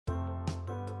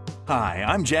Hi,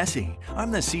 I'm Jesse.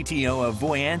 I'm the CTO of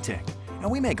Voyantic,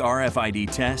 and we make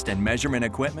RFID test and measurement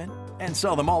equipment and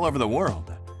sell them all over the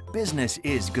world. Business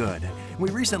is good.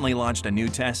 We recently launched a new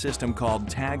test system called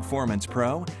Tagformance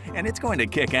Pro, and it's going to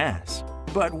kick ass.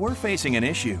 But we're facing an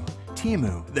issue.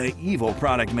 Timu, the evil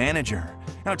product manager.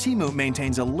 Now, Timu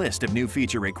maintains a list of new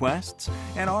feature requests,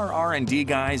 and our R&D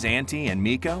guys, Antti and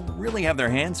Mikko, really have their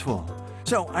hands full.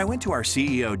 So I went to our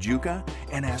CEO, Juka,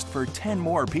 and asked for 10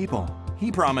 more people.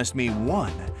 He promised me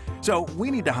 1. So we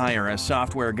need to hire a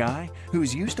software guy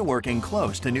who's used to working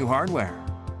close to new hardware.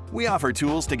 We offer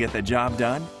tools to get the job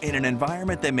done in an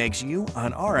environment that makes you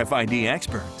an RFID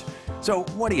expert. So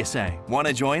what do you say? Want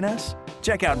to join us?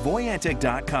 Check out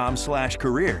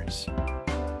voyantic.com/careers.